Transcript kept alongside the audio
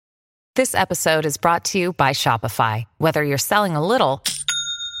This episode is brought to you by Shopify. Whether you're selling a little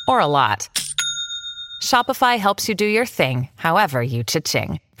or a lot, Shopify helps you do your thing, however you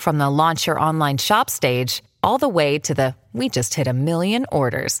cha-ching. From the launch your online shop stage, all the way to the we just hit 1 million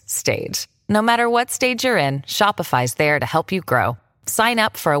orders stage. No matter what stage you're in, Shopify's there to help you grow. Sign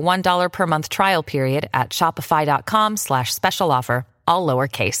up for a $1 per month trial period at shopify.com/special offer, all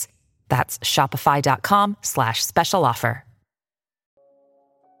lowercase. That's shopify.com/special offer.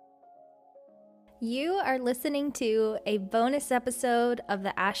 You are listening to a bonus episode of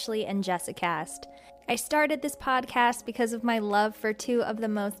the Ashley and Jessicast. I started this podcast because of my love for two of the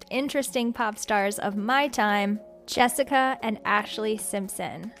most interesting pop stars of my time, Jessica and Ashlee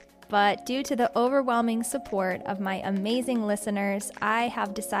Simpson. But due to the overwhelming support of my amazing listeners, I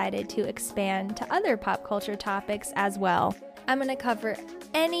have decided to expand to other pop culture topics as well. I'm going to cover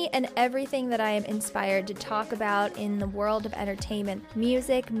any and everything that I am inspired to talk about in the world of entertainment: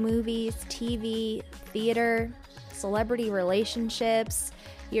 music, movies, TV, theater, celebrity relationships.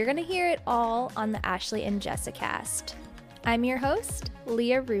 You're going to hear it all on the Ashley and Jessicast. I'm your host,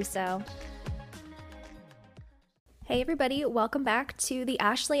 Leah Russo. Hey everybody, welcome back to the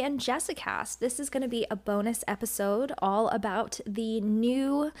Ashley and Jessicast. This is going to be a bonus episode all about the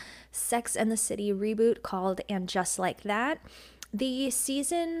new Sex and the City reboot called And Just Like That. The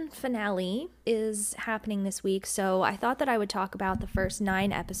season finale is happening this week, so I thought that I would talk about the first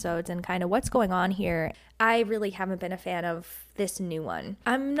 9 episodes and kind of what's going on here. I really haven't been a fan of this new one.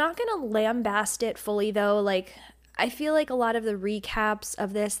 I'm not going to lambast it fully though. I feel like a lot of the recaps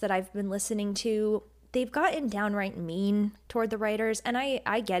of this that I've been listening to, they've gotten downright mean toward the writers, and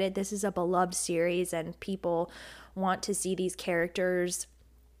I get it. This is a beloved series, and people want to see these characters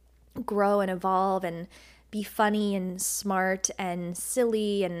grow and evolve and be funny and smart and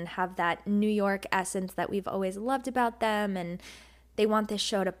silly and have that New York essence that we've always loved about them, and they want this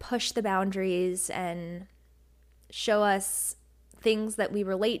show to push the boundaries and show us things that we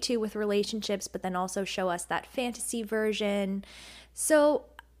relate to with relationships, but then also show us that fantasy version. So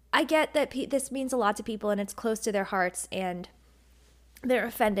I get that this means a lot to people and it's close to their hearts, and they're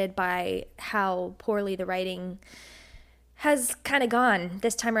offended by how poorly the writing has kind of gone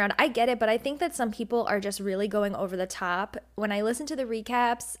this time around. I get it, but I think that some people are just really going over the top. When I listen to the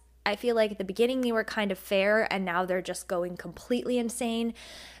recaps, I feel like at the beginning they were kind of fair and now they're just going completely insane.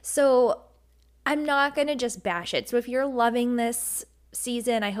 So I'm not going to just bash it. So if you're loving this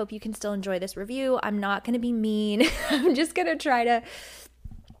season, I hope you can still enjoy this review. I'm not going to be mean. I'm just going to try to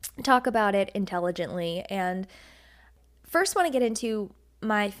talk about it intelligently. And first want to get into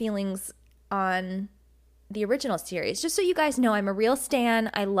my feelings on the original series. Just so you guys know, I'm a real stan.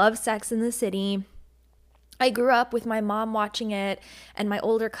 I love Sex and the City. I grew up with my mom watching it and my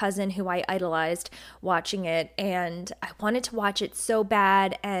older cousin who I idolized watching it, and I wanted to watch it so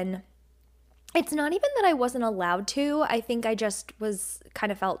bad, and it's not even that I wasn't allowed to. I think I just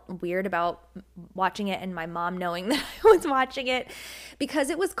kind of felt weird about watching it and my mom knowing that I was watching it. Because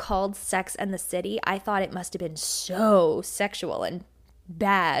it was called Sex and the City, I thought it must have been so sexual and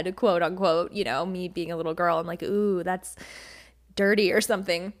bad, quote unquote. You know, me being a little girl, I'm like, ooh, that's dirty or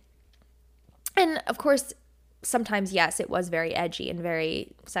something. And of course, sometimes, yes, it was very edgy and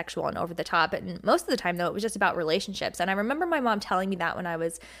very sexual and over the top. And most of the time, though, it was just about relationships. And I remember my mom telling me that when I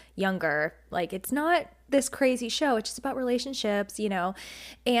was younger, like, it's not this crazy show. It's just about relationships, you know.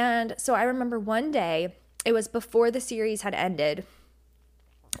 And so I remember one day, it was before the series had ended.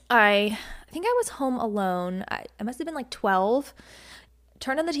 I think I was home alone. I must have been like 12.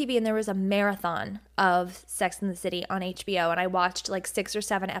 Turned on the TV and there was a marathon of Sex and the City on HBO, and I watched like 6 or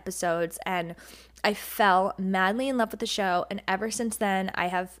 7 episodes and I fell madly in love with the show, and ever since then I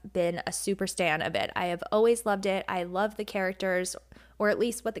have been a super stan of it. I have always loved it. I love the characters, or at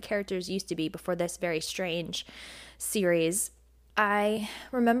least what the characters used to be before this very strange series. I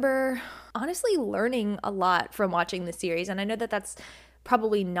remember honestly learning a lot from watching the series, and I know that that's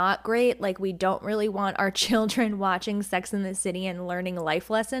probably not great. Like, we don't really want our children watching Sex and the City and learning life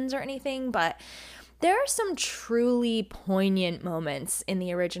lessons or anything, but there are some truly poignant moments in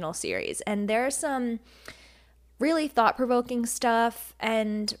the original series, and there's some really thought-provoking stuff.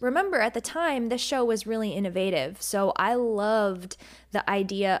 And remember, at the time, this show was really innovative, so I loved the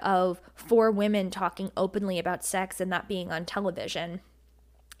idea of 4 women talking openly about sex and that being on television.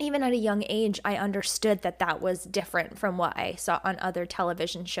 Even at a young age, I understood that that was different from what I saw on other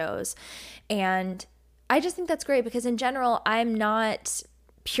television shows. And I just think that's great because in general, I'm not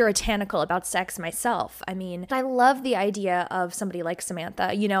puritanical about sex myself. I mean, I love the idea of somebody like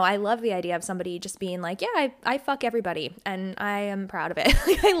Samantha. You know, I love the idea of somebody just being like, yeah, I fuck everybody and I am proud of it.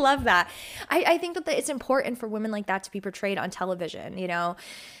 I love that. I think that it's important for women like that to be portrayed on television, you know.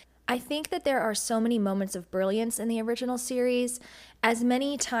 I think that there are so many moments of brilliance in the original series. As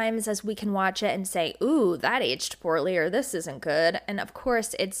many times as we can watch it and say, ooh, that aged poorly, or this isn't good. And of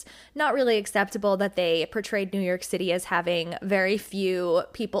course, it's not really acceptable that they portrayed New York City as having very few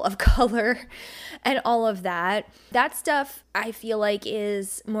people of color and all of that. That stuff, I feel like,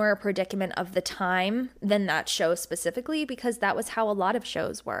 is more a predicament of the time than that show specifically, because that was how a lot of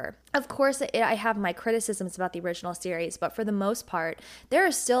shows were. Of course, I have my criticisms about the original series, but for the most part, there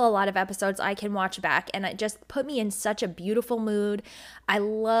are still a lot of episodes I can watch back, and it just put me in such a beautiful mood. I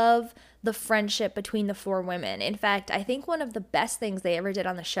love the friendship between the four women. In fact, I think one of the best things they ever did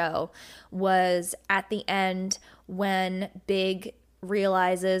on the show was at the end when Big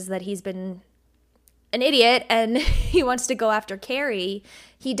realizes that he's been an idiot and he wants to go after Carrie.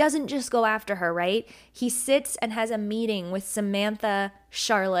 He doesn't just go after her, right? He sits and has a meeting with Samantha,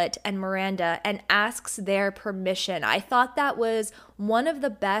 Charlotte, and Miranda and asks their permission. I thought that was one of the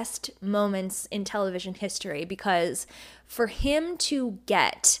best moments in television history, because for him to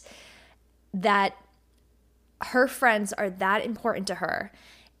get that her friends are that important to her,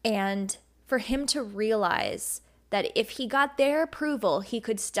 and for him to realize that if he got their approval, he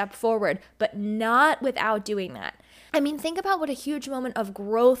could step forward, but not without doing that. I mean, think about what a huge moment of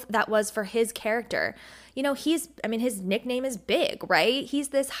growth that was for his character. You know, his nickname is Big, right? He's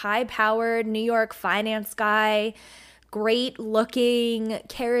this high-powered New York finance guy, great looking,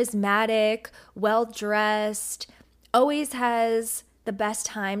 charismatic, well-dressed, always has the best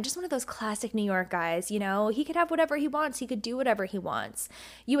time, just one of those classic New York guys, you know? He could have whatever he wants. He could do whatever he wants.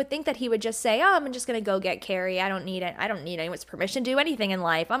 You would think that he would just say, oh, I'm just going to go get Carrie. I don't need anyone's permission to do anything in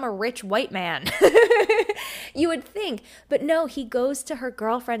life. I'm a rich white man. You would think. But no, he goes to her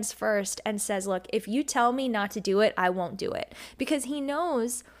girlfriends first and says, look, if you tell me not to do it, I won't do it. Because he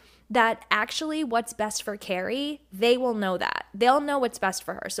knows that actually what's best for Carrie, they will know that. They'll know what's best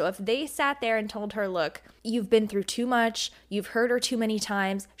for her. So if they sat there and told her, look, you've been through too much, you've hurt her too many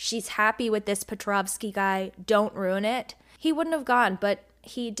times, she's happy with this Petrovsky guy, don't ruin it, he wouldn't have gone. But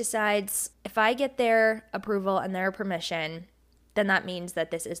he decides, if I get their approval and their permission, then that means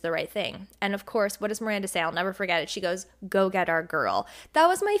that this is the right thing. And of course, what does Miranda say? I'll never forget it. She goes, go get our girl. That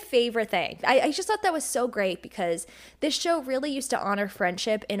was my favorite thing. I just thought that was so great, because this show really used to honor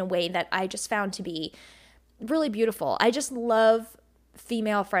friendship in a way that I just found to be really beautiful. I just love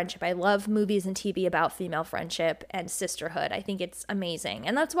female friendship. I love movies and TV about female friendship and sisterhood. I think it's amazing.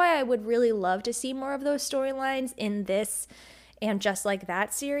 And that's why I would really love to see more of those storylines in this and Just Like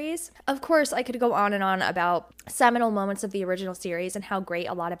That series. Of course, I could go on and on about seminal moments of the original series and how great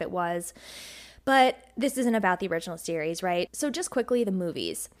a lot of it was, but this isn't about the original series, right? So just quickly, the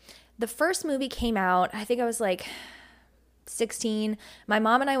movies. The first movie came out, I think I was like 16. My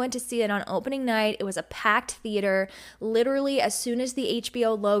mom and I went to see it on opening night. It was a packed theater. Literally, as soon as the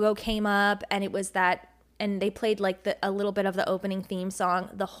HBO logo came up and it was that, and they played like a little bit of the opening theme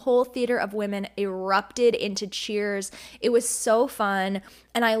song, the whole theater of women erupted into cheers. It was so fun,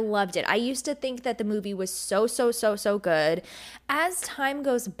 and I loved it. I used to think that the movie was so good. As time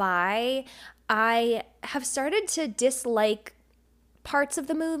goes by, I have started to dislike parts of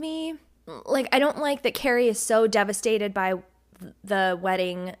the movie. Like, I don't like that Carrie is so devastated by the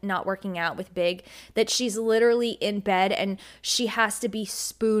wedding not working out with Big that she's literally in bed and she has to be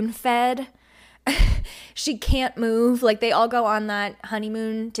spoon-fed. She can't move. Like, they all go on that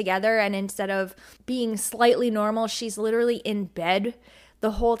honeymoon together, and instead of being slightly normal, she's literally in bed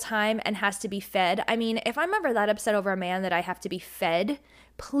the whole time and has to be fed. I mean, if I'm ever that upset over a man that I have to be fed,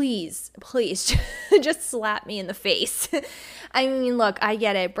 please just slap me in the face. I mean, look, I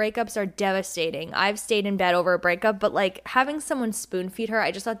get it. Breakups are devastating. I've stayed in bed over a breakup, but like having someone spoon feed her,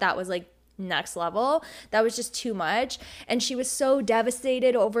 I just thought that was like next level. That was just too much. And she was so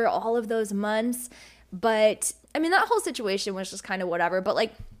devastated over all of those months. But I mean, that whole situation was just kind of whatever. But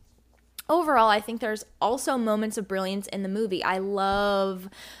like overall, I think there's also moments of brilliance in the movie. I love,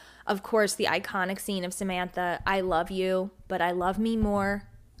 of course, the iconic scene of Samantha, I love you, but I love me more.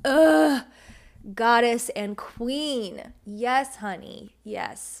 Ugh. Goddess and queen. Yes, honey.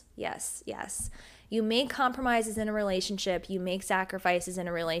 Yes. You make compromises in a relationship, you make sacrifices in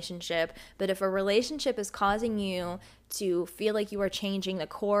a relationship, but if a relationship is causing you to feel like you are changing the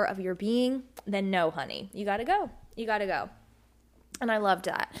core of your being, then no, honey, you gotta go. And I loved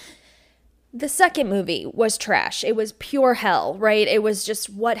that. The second movie was trash. It was pure hell, right? It was just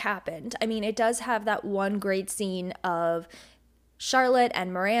what happened. I mean, it does have that one great scene of Charlotte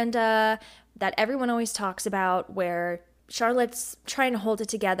and Miranda that everyone always talks about, where Charlotte's trying to hold it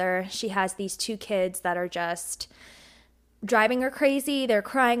together. She has these two kids that are just driving her crazy. They're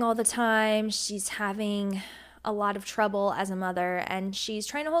crying all the time. She's having a lot of trouble as a mother, and she's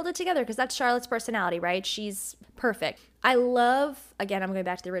trying to hold it together because that's Charlotte's personality, right? She's perfect. I love, again, I'm going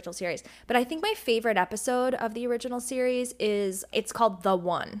back to the original series, but I think my favorite episode of the original series it's called The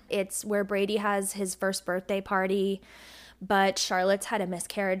One. It's where Brady has his first birthday party, but Charlotte's had a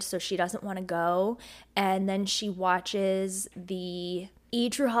miscarriage, so she doesn't want to go. And then she watches the E!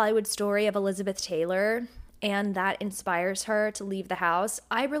 True Hollywood Story of Elizabeth Taylor, and that inspires her to leave the house.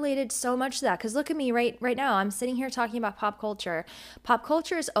 I related so much to that because look at me right now. I'm sitting here talking about pop culture. Pop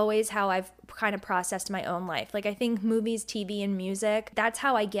culture is always how I've kind of processed my own life. Like I think movies, TV, and music, that's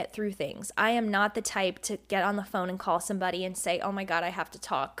how I get through things. I am not the type to get on the phone and call somebody and say, oh my God, I have to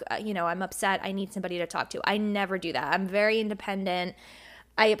talk. I'm upset. I need somebody to talk to. I never do that. I'm very independent.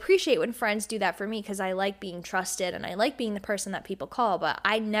 I appreciate when friends do that for me because I like being trusted and I like being the person that people call, but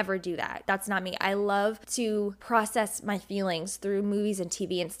I never do that. That's not me. I love to process my feelings through movies and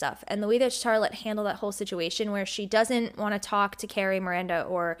TV and stuff. And the way that Charlotte handled that whole situation where she doesn't want to talk to Carrie, Miranda,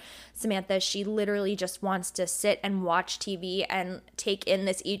 or Samantha, she literally just wants to sit and watch TV and take in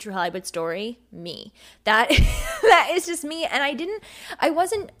this E! True Hollywood Story, me. That is just me. And I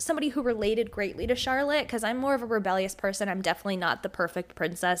wasn't somebody who related greatly to Charlotte because I'm more of a rebellious person. I'm definitely not the perfect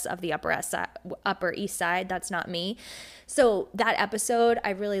princess of the Upper East Side. That's not me. So that episode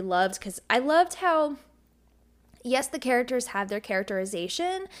I really loved because I loved how, yes, the characters have their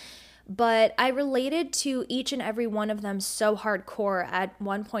characterization, but I related to each and every one of them so hardcore at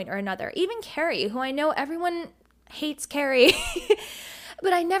one point or another. Even Carrie, who I know everyone hates Carrie.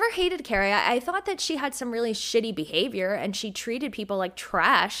 But I never hated Carrie. I thought that she had some really shitty behavior and she treated people like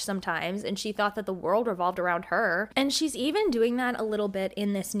trash sometimes, and she thought that the world revolved around her. And she's even doing that a little bit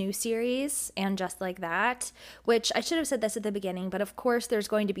in this new series, And Just Like That, which I should have said this at the beginning, but of course there's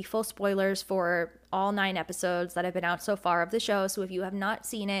going to be full spoilers for all 9 episodes that have been out so far of the show. So if you have not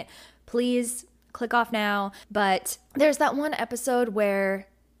seen it, please click off now. But there's that one episode where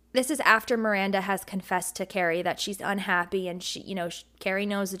this is after Miranda has confessed to Carrie that she's unhappy and Carrie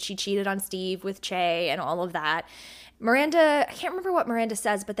knows that she cheated on Steve with Che and all of that. Miranda, I can't remember what Miranda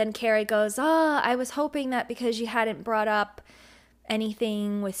says, but then Carrie goes, I was hoping that because you hadn't brought up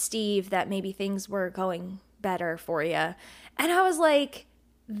anything with Steve that maybe things were going better for you. And I was like,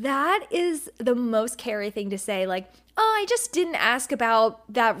 that is the most Carrie thing to say. Like, I just didn't ask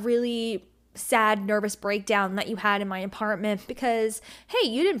about that really sad, nervous breakdown that you had in my apartment because, hey,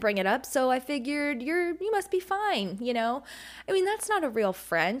 you didn't bring it up, so I figured you must be fine, I mean, that's not a real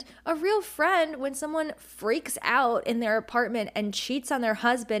friend. A real friend, when someone freaks out in their apartment and cheats on their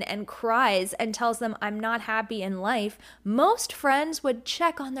husband and cries and tells them, I'm not happy in life, most friends would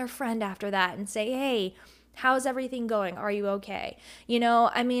check on their friend after that and say, hey, how's everything going? Are you okay?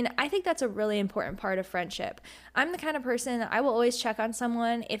 I mean, I think that's a really important part of friendship. I'm the kind of person that I will always check on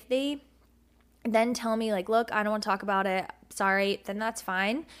someone. If they then tell me like, look, I don't want to talk about it, sorry, then that's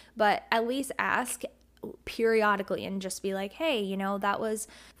fine. But at least ask periodically and just be like, hey, that was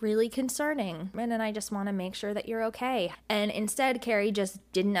really concerning. And then I just want to make sure that you're okay. And instead, Carrie just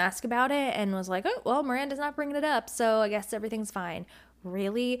didn't ask about it and was like, oh, well, Miranda's not bringing it up, so I guess everything's fine.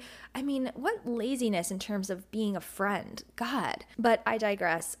 Really? I mean, what laziness in terms of being a friend. God. But I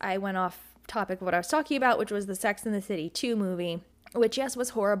digress. I went off topic of what I was talking about, which was the Sex and the City 2 movie. Which, yes,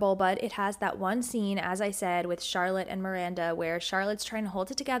 was horrible, but it has that one scene, as I said, with Charlotte and Miranda, where Charlotte's trying to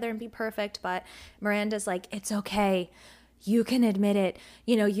hold it together and be perfect, but Miranda's like, it's okay. You can admit it.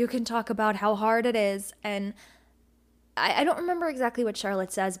 You can talk about how hard it is. And I don't remember exactly what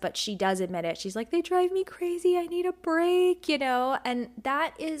Charlotte says, but she does admit it. She's like, they drive me crazy. I need a break, And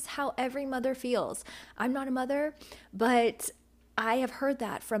that is how every mother feels. I'm not a mother, but I have heard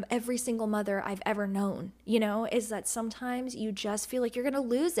that from every single mother I've ever known, is that sometimes you just feel like you're going to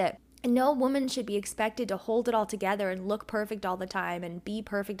lose it. And no woman should be expected to hold it all together and look perfect all the time and be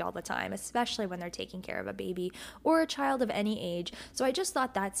perfect all the time, especially when they're taking care of a baby or a child of any age. So I just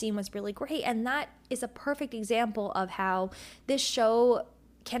thought that scene was really great. And that is a perfect example of how this show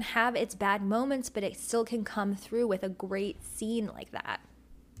can have its bad moments, but it still can come through with a great scene like that.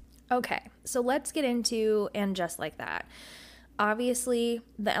 Okay, so let's get into And Just Like That. Obviously,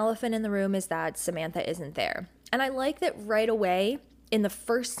 the elephant in the room is that Samantha isn't there. And I like that right away, in the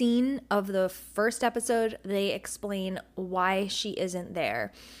first scene of the first episode, they explain why she isn't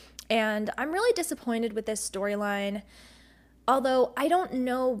there. And I'm really disappointed with this storyline. Although I don't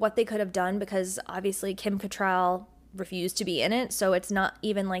know what they could have done because obviously Kim Cattrall refused to be in it, so it's not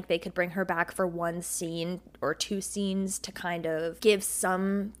even like they could bring her back for one scene or 2 scenes to kind of give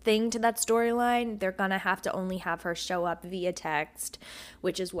something to that storyline. They're gonna have to only have her show up via text,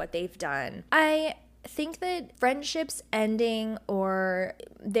 which is what they've done. I think that friendships ending or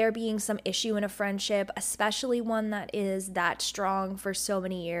there being some issue in a friendship, especially one that is that strong for so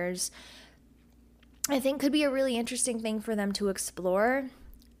many years, I think could be a really interesting thing for them to explore.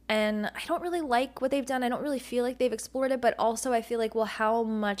 And I don't really like what they've done. I don't really feel like they've explored it, but also I feel like, well, how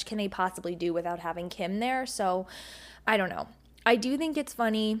much can they possibly do without having Kim there? So I don't know. I do think it's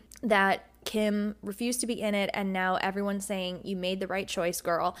funny that Kim refused to be in it, and now everyone's saying you made the right choice,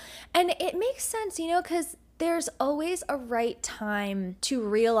 girl. And it makes sense, because there's always a right time to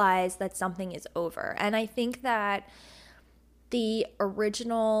realize that something is over. And I think that the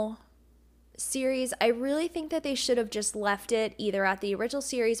original series, I really think that they should have just left it either at the original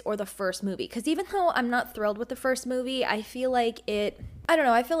series or the first movie. Because even though I'm not thrilled with the first movie, I feel like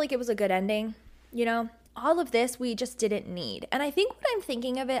I feel like it was a good ending, All of this we just didn't need. And I think what I'm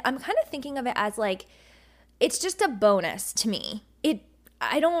thinking of it, I'm kind of thinking of it as like, it's just a bonus to me.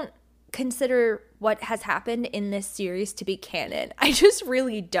 I don't consider what has happened in this series to be canon. I just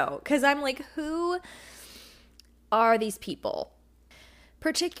really don't. Because I'm like, who are these people?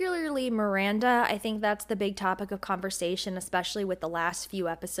 Particularly Miranda, I think that's the big topic of conversation, especially with the last few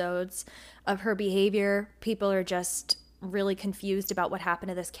episodes of her behavior. People are just really confused about what happened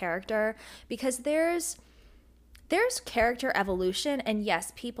to this character, because there's character evolution, and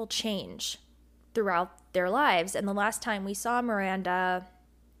yes, people change throughout their lives. And the last time we saw Miranda,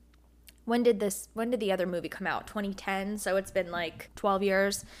 when did the other movie come out? 2010, so it's been like 12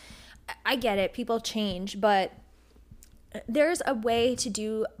 years. I get it, people change, but there's a way to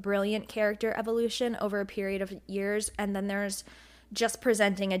do brilliant character evolution over a period of years, and then there's just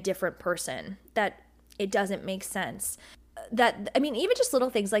presenting a different person that it doesn't make sense. Even just little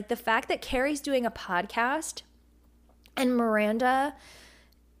things like the fact that Carrie's doing a podcast and Miranda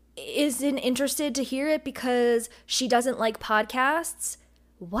isn't interested to hear it because she doesn't like podcasts.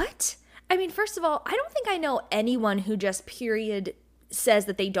 What? First of all, I don't think I know anyone who just period says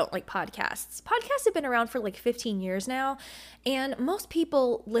that they don't like podcasts. Podcasts have been around for like 15 years now, and most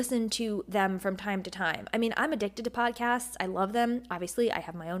people listen to them from time to time. I'm addicted to podcasts. I love them. Obviously, I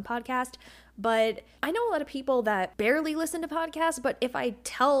have my own podcast, but I know a lot of people that barely listen to podcasts, but if I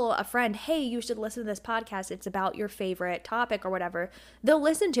tell a friend, hey, you should listen to this podcast, it's about your favorite topic or whatever, they'll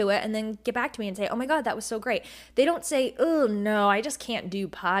listen to it and then get back to me and say, oh my God, that was so great. They don't say, oh no, I just can't do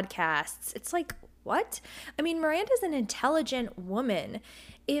podcasts. It's like, what? Miranda's an intelligent woman.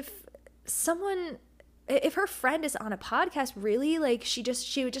 If her friend is on a podcast, really, like she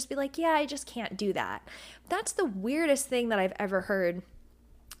would just be like, yeah, I just can't do that. That's the weirdest thing that I've ever heard.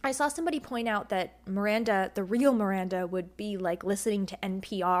 I saw somebody point out that Miranda, the real Miranda, would be like listening to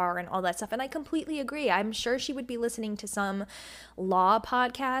NPR and all that stuff. And I completely agree. I'm sure she would be listening to some law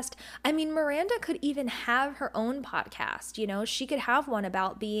podcast. Miranda could even have her own podcast. She could have one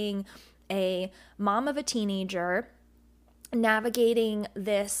about being a mom of a teenager, navigating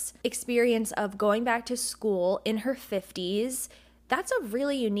this experience of going back to school in her 50s. That's a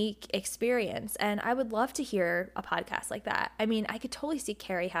really unique experience, and I would love to hear a podcast like that. I could totally see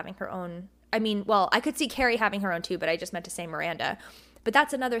Carrie having her own. I could see Carrie having her own too, but I just meant to say Miranda. But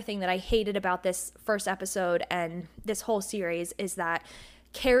that's another thing that I hated about this first episode and this whole series, is that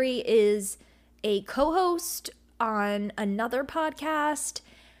Carrie is a co-host on another podcast.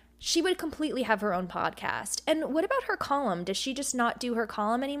 She would completely have her own podcast. And what about her column? Does she just not do her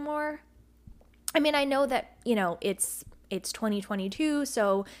column anymore? I know that, it's 2022,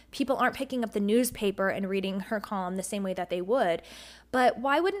 so people aren't picking up the newspaper and reading her column the same way that they would. But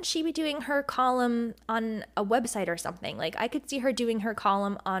why wouldn't she be doing her column on a website or something? Like, I could see her doing her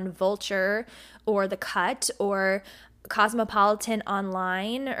column on Vulture or The Cut or Cosmopolitan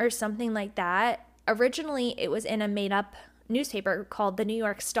Online or something like that. Originally, it was in a made-up newspaper called the New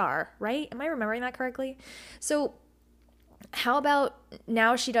York Star, right? Am I remembering that correctly? So how about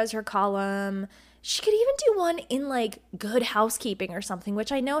now she does her column? She could even do one in like Good Housekeeping or something,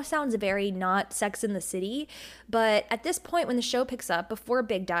 which I know sounds very not Sex and the City, but at this point when the show picks up, before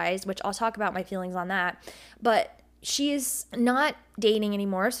Big dies, which I'll talk about my feelings on that, but she's not dating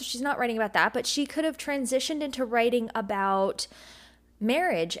anymore, so she's not writing about that, but she could have transitioned into writing about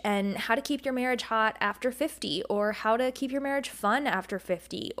marriage and how to keep your marriage hot after 50, or how to keep your marriage fun after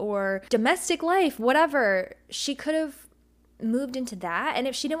 50, or domestic life, whatever. She could have moved into that. And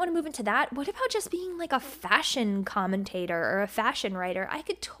if she didn't want to move into that, what about just being like a fashion commentator or a fashion writer? I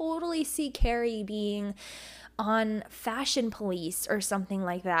could totally see Carrie being on Fashion Police or something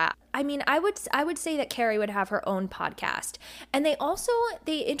like that. I mean, I would say that Carrie would have her own podcast. And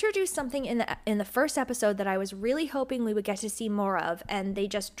they introduced something in the first episode that I was really hoping we would get to see more of, and they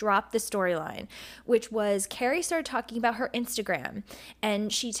just dropped the storyline, which was Carrie started talking about her Instagram,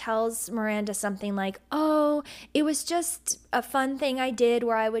 and she tells Miranda something like, "Oh, it was just a fun thing I did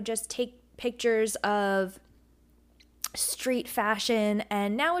where I would just take pictures of street fashion,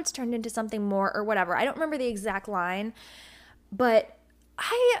 and now it's turned into something more," or whatever. I don't remember the exact line, but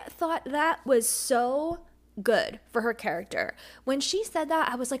I thought that was so good for her character. When she said that,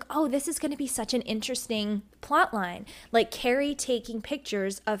 I was like, oh, this is going to be such an interesting plot line. Like Carrie taking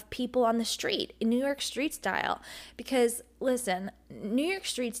pictures of people on the street in New York street style. Because listen, New York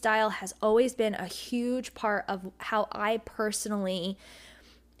street style has always been a huge part of how I personally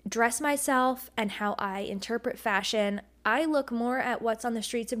dress myself and how I interpret fashion. I look more at what's on the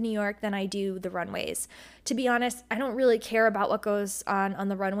streets of New York than I do the runways. To be honest, I don't really care about what goes on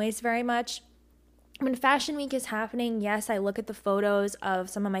the runways very much. When Fashion Week is happening, yes, I look at the photos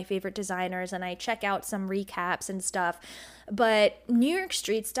of some of my favorite designers and I check out some recaps and stuff. But New York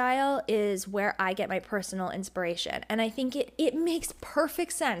street style is where I get my personal inspiration. And I think it makes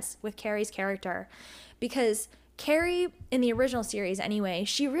perfect sense with Carrie's character, because Carrie, in the original series anyway,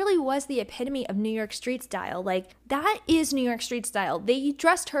 she really was the epitome of New York street style. Like, that is New York street style. They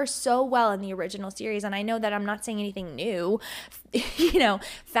dressed her so well in the original series, and I know that I'm not saying anything new. You know,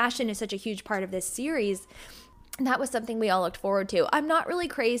 fashion is such a huge part of this series. That was something we all looked forward to. I'm not really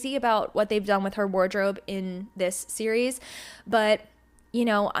crazy about what they've done with her wardrobe in this series, but, you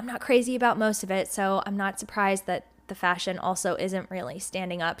know, I'm not crazy about most of it, so I'm not surprised that the fashion also isn't really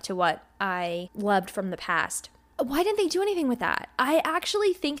standing up to what I loved from the past. Why didn't they do anything with that? I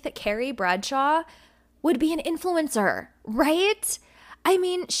actually think that Carrie Bradshaw would be an influencer, right? I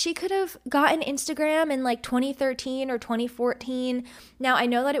mean, she could have gotten Instagram in like 2013 or 2014. Now, I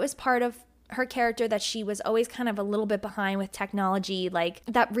know that it was part of her character that she was always kind of a little bit behind with technology, like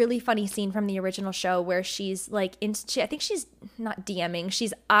that really funny scene from the original show where she's like, I think she's not DMing,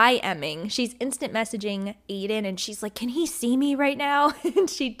 she's IMing, she's instant messaging Aiden, and she's like, can he see me right now? And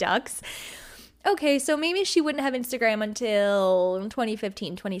she ducks. Okay, so maybe she wouldn't have Instagram until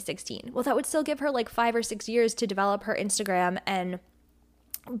 2015, 2016. Well, that would still give her like 5 or 6 years to develop her Instagram, and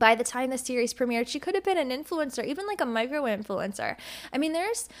by the time the series premiered, she could have been an influencer, even like a micro influencer. I mean,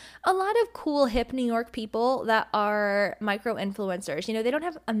 there's a lot of cool, hip New York people that are micro influencers. You know, they don't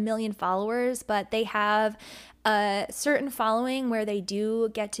have a million followers, but they have a certain following where they do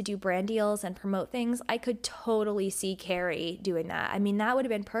get to do brand deals and promote things. I could totally see Carrie doing that. I mean, that would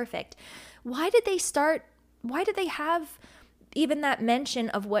have been perfect. Why did they have even that mention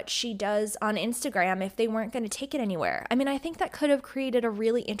of what she does on Instagram if they weren't going to take it anywhere? I mean, I think that could have created a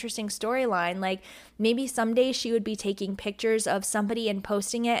really interesting storyline. Like, maybe someday she would be taking pictures of somebody and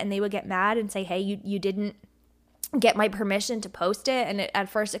posting it, and they would get mad and say, hey, you didn't get my permission to post it. And at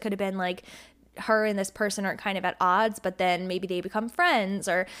first it could have been like, her and this person are kind of at odds, but then maybe they become friends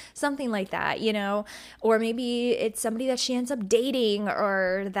or something like that, you know? Or maybe it's somebody that she ends up dating,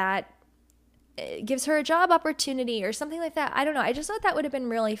 or that gives her a job opportunity or something like that. I don't know. I just thought that would have been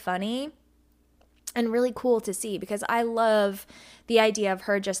really funny and really cool to see, because I love the idea of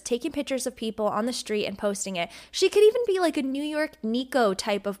her just taking pictures of people on the street and posting it. She could even be like a New York Nico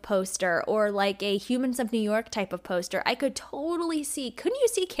type of poster, or like a Humans of New York type of poster. I could totally see, couldn't you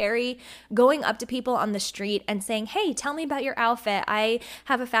see Carrie going up to people on the street and saying, hey, tell me about your outfit. I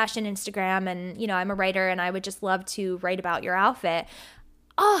have a fashion Instagram, and, you know, I'm a writer and I would just love to write about your outfit.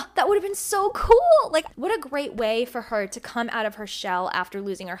 Oh, that would have been so cool. Like, what a great way for her to come out of her shell after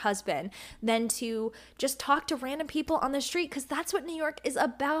losing her husband, than to just talk to random people on the street, because that's what New York is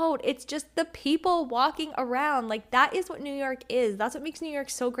about. It's just the people walking around. Like, that is what New York is. That's what makes New York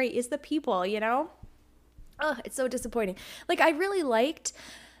so great, is the people, you know? Oh, it's so disappointing. Like, I really liked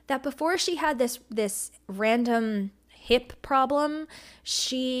that before she had this random hip problem,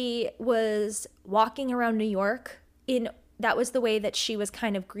 she was walking around New York that was the way that she was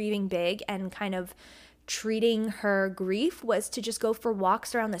kind of grieving big and kind of treating her grief, was to just go for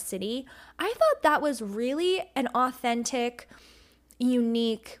walks around the city. I thought that was really an authentic,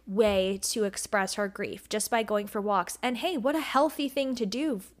 unique way to express her grief, just by going for walks. And hey, what a healthy thing to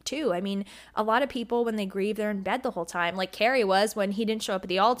do too. I mean, a lot of people, when they grieve, they're in bed the whole time, like Carrie was when he didn't show up at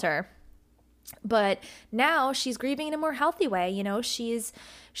the altar. But now she's grieving in a more healthy way. You know, she's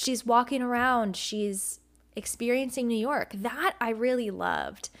walking around, she's experiencing New York. That I really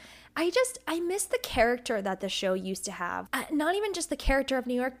loved. I miss the character that the show used to have. Not even just the character of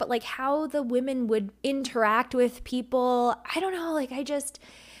New York, but like how the women would interact with people. I don't know, like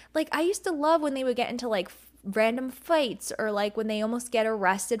I used to love when they would get into like random fights, or like when they almost get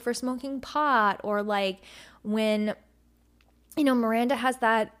arrested for smoking pot, or like when, you know, Miranda has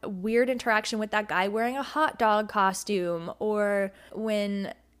that weird interaction with that guy wearing a hot dog costume, or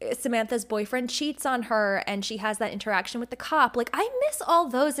when Samantha's boyfriend cheats on her and she has that interaction with the cop. Like, I miss all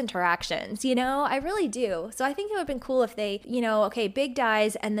those interactions, you know? I really do. So I think it would have been cool if they, you know, okay, Big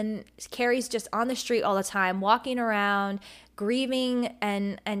dies and then Carrie's just on the street all the time, walking around, grieving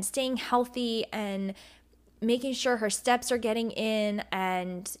and staying healthy and making sure her steps are getting in,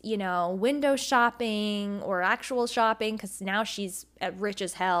 and, you know, window shopping or actual shopping, because now she's rich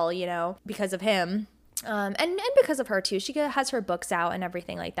as hell, you know, because of him. And because of her too. She has her books out and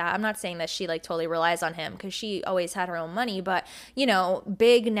everything like that. I'm not saying that she like totally relies on him, because she always had her own money, but, you know,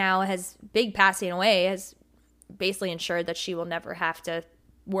 Big passing away has basically ensured that she will never have to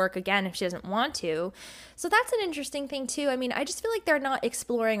work again if she doesn't want to. So that's an interesting thing too. I mean, I just feel like they're not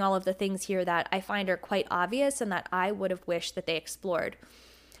exploring all of the things here that I find are quite obvious and that I would have wished that they explored.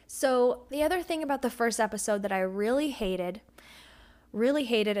 So the other thing about the first episode that I really hated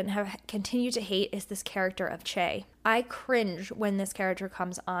and have continued to hate is this character of Che. I cringe when this character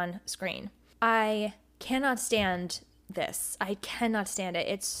comes on screen. I cannot stand this. I cannot stand it.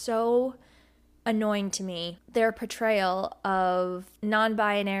 It's so annoying to me. Their portrayal of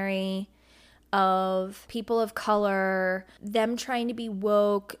non-binary, of people of color, them trying to be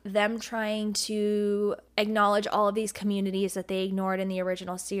woke, them trying to acknowledge all of these communities that they ignored in the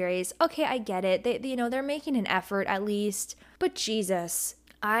original series. Okay, I get it. They're making an effort at least. But Jesus,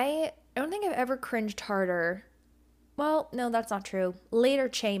 I don't think I've ever cringed harder. Well, no, that's not true. Later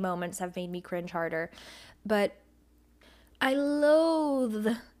Che moments have made me cringe harder. But I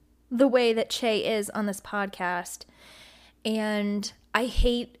loathe the way that Che is on this podcast. And I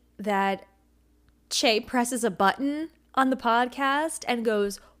hate that Che presses a button on the podcast and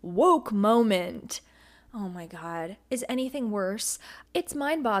goes, woke moment. Oh my God. Is anything worse? It's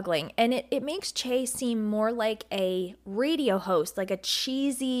mind-boggling. And it makes Che seem more like a radio host, like a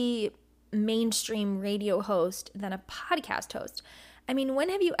cheesy mainstream radio host, than a podcast host. I mean, when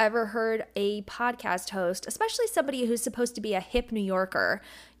have you ever heard a podcast host, especially somebody who's supposed to be a hip New Yorker,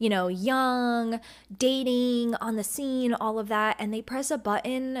 you know, young, dating, on the scene, all of that, and they press a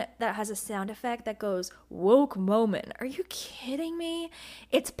button that has a sound effect that goes, woke moment? Are you kidding me?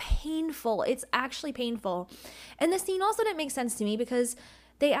 It's painful. It's actually painful. And the scene also didn't make sense to me because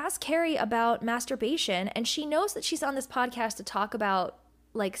they asked Carrie about masturbation, and she knows that she's on this podcast to talk about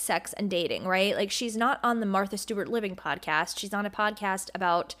like sex and dating, right? Like, she's not on the Martha Stewart Living podcast. She's on a podcast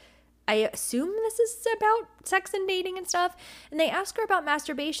about, I assume this is about sex and dating and stuff. And they ask her about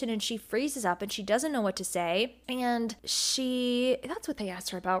masturbation and she freezes up and she doesn't know what to say. And that's what they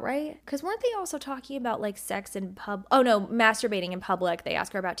asked her about, right? Because weren't they also talking about like sex in masturbating in public, they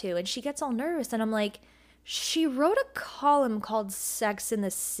ask her about too. And she gets all nervous and I'm like, she wrote a column called Sex in the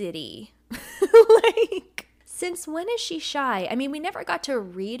City. Like, since when is she shy? I mean, we never got to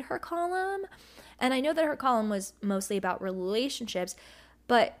read her column, and I know that her column was mostly about relationships,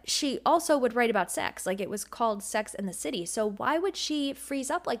 but she also would write about sex. Like, it was called Sex in the City. So why would she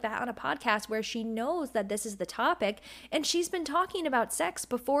freeze up like that on a podcast where she knows that this is the topic, and she's been talking about sex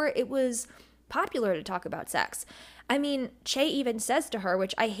before it was popular to talk about sex? I mean, Che even says to her,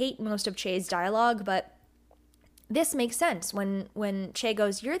 which I hate most of Che's dialogue, but this makes sense when Che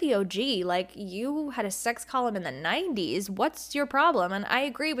goes, you're the OG, like, you had a sex column in the 90s. What's your problem? And I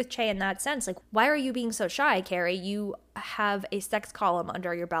agree with Che in that sense. Like, why are you being so shy, Carrie? You have a sex column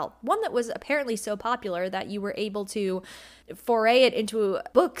under your belt, one that was apparently so popular that you were able to foray it into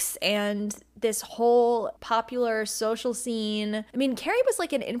books and this whole popular social scene. I mean, Carrie was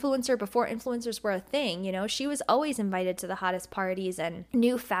like an influencer before influencers were a thing, you know? She was always invited to the hottest parties and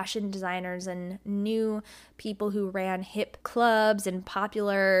new fashion designers and new people who ran hip clubs and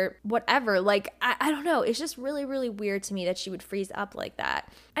popular whatever. Like, I don't know. It's just really, really weird to me that she would freeze up like that.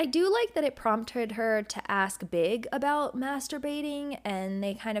 I do like that it prompted her to ask Big about masturbating, and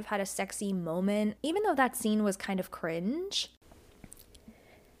they kind of had a sexy moment, even though that scene was kind of cringe.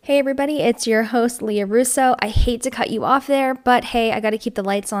 Hey everybody, it's your host Leah Russo. I hate to cut you off there, but hey, I gotta keep the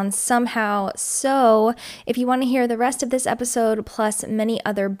lights on somehow. So if you want to hear the rest of this episode plus many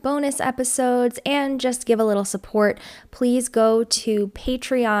other bonus episodes and just give a little support, please go to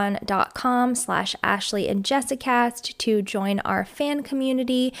patreon.com/AshleyandJessicast to join our fan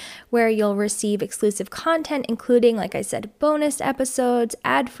community where you'll receive exclusive content, including, like I said, bonus episodes,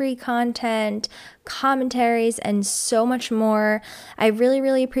 ad-free content commentaries, and so much more. I really,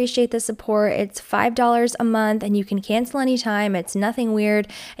 really appreciate the support. It's $5 a month and you can cancel anytime. It's nothing weird.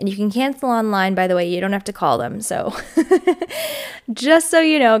 And you can cancel online, by the way. You don't have to call them. So just so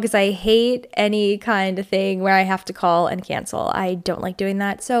you know, because I hate any kind of thing where I have to call and cancel. I don't like doing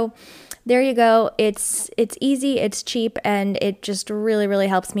that. So there you go. It's easy, it's cheap, and it just really, really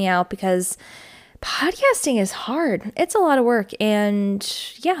helps me out because podcasting is hard. It's a lot of work, and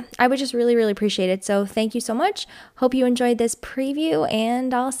yeah, I would just really, really appreciate it. So thank you so much. Hope you enjoyed this preview,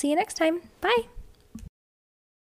 and I'll see you next time. Bye.